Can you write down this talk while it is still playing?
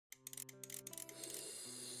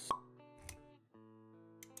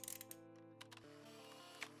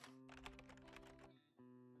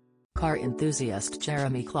car enthusiast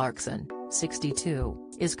Jeremy Clarkson, 62,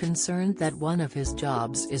 is concerned that one of his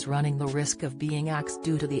jobs is running the risk of being axed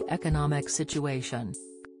due to the economic situation.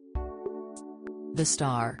 The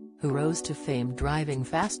star, who rose to fame driving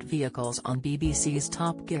fast vehicles on BBC's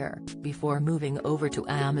Top Gear, before moving over to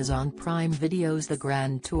Amazon Prime Video's The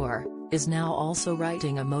Grand Tour, is now also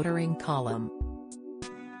writing a motoring column.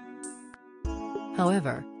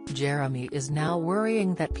 However, Jeremy is now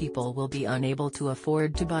worrying that people will be unable to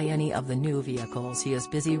afford to buy any of the new vehicles he is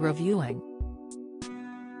busy reviewing.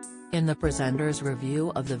 In the presenter's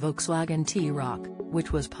review of the Volkswagen T-Roc,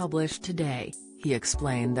 which was published today, he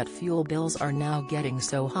explained that fuel bills are now getting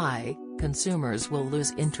so high, consumers will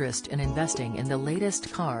lose interest in investing in the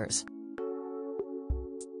latest cars.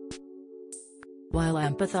 While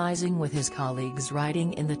empathizing with his colleagues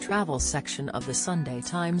writing in the travel section of the Sunday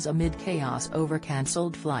Times amid chaos over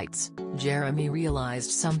cancelled flights, Jeremy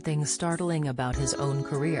realized something startling about his own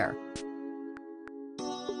career.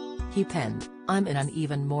 He penned, "I'm in an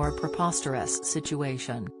even more preposterous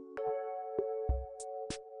situation.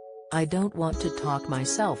 I don't want to talk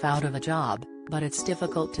myself out of a job, but it's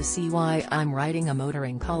difficult to see why I'm writing a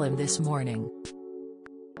motoring column this morning.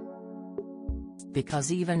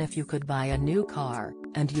 Because even if you could buy a new car,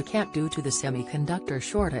 and you can't due to the semiconductor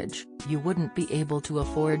shortage, you wouldn't be able to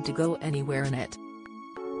afford to go anywhere in it."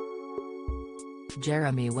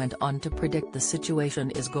 Jeremy went on to predict the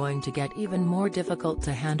situation is going to get even more difficult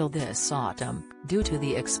to handle this autumn, due to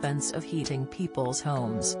the expense of heating people's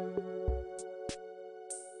homes.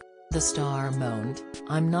 The star moaned,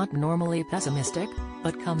 "I'm not normally pessimistic,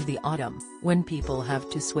 but come the autumn, when people have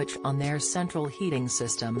to switch on their central heating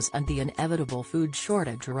systems and the inevitable food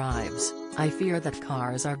shortage arrives, I fear that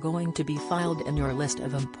cars are going to be filed in your list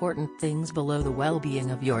of important things below the well-being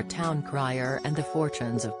of your town crier and the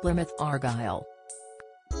fortunes of Plymouth Argyle.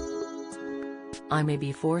 I may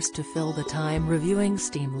be forced to fill the time reviewing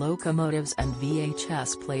steam locomotives and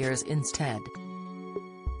VHS players instead."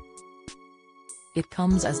 It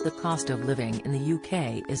comes as the cost of living in the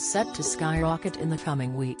UK is set to skyrocket in the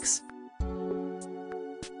coming weeks.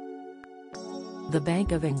 The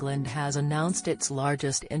Bank of England has announced its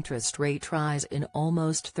largest interest rate rise in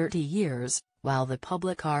almost 30 years, while the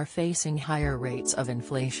public are facing higher rates of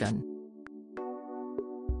inflation.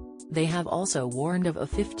 They have also warned of a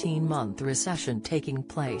 15-month recession taking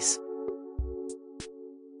place.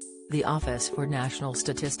 The Office for National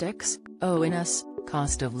Statistics, ONS,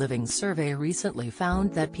 cost of living survey recently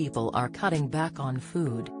found that people are cutting back on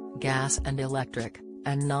food, gas and electric,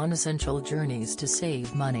 and non-essential journeys to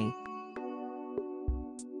save money.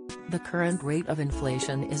 The current rate of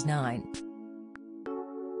inflation is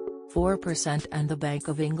 9.4% and the Bank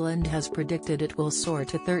of England has predicted it will soar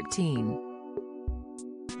to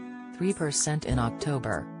 13.3% in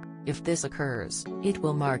October. If this occurs, it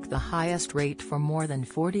will mark the highest rate for more than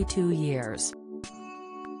 42 years.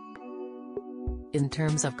 In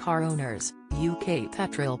terms of car owners, UK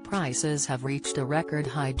petrol prices have reached a record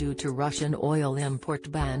high due to Russian oil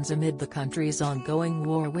import bans amid the country's ongoing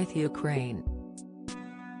war with Ukraine.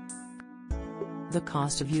 The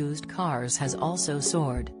cost of used cars has also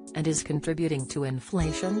soared, and is contributing to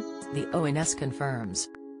inflation, the ONS confirms.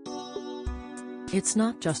 It's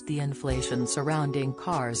not just the inflation surrounding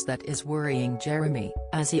cars that is worrying Jeremy,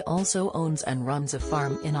 as he also owns and runs a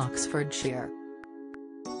farm in Oxfordshire.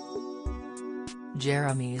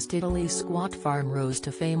 Jeremy's tiddly squat farm rose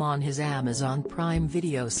to fame on his Amazon Prime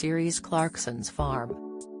Video series Clarkson's Farm.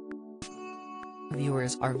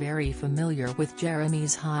 Viewers are very familiar with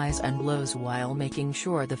Jeremy's highs and lows while making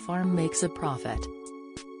sure the farm makes a profit.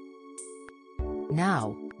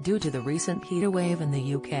 Now, due to the recent heatwave in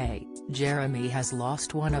the UK, Jeremy has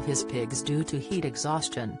lost one of his pigs due to heat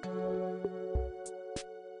exhaustion.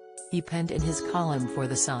 He penned in his column for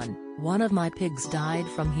The Sun, "One of my pigs died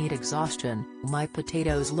from heat exhaustion, my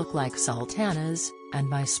potatoes look like sultanas, and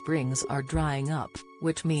my springs are drying up,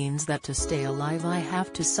 which means that to stay alive I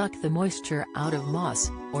have to suck the moisture out of moss,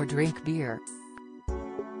 or drink beer.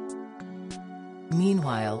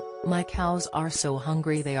 Meanwhile, my cows are so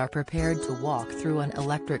hungry they are prepared to walk through an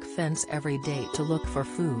electric fence every day to look for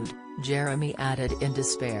food," Jeremy added in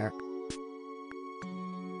despair.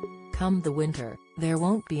 "Come the winter, there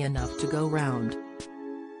won't be enough to go round.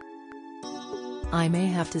 I may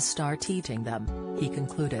have to start eating them," he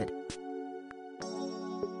concluded.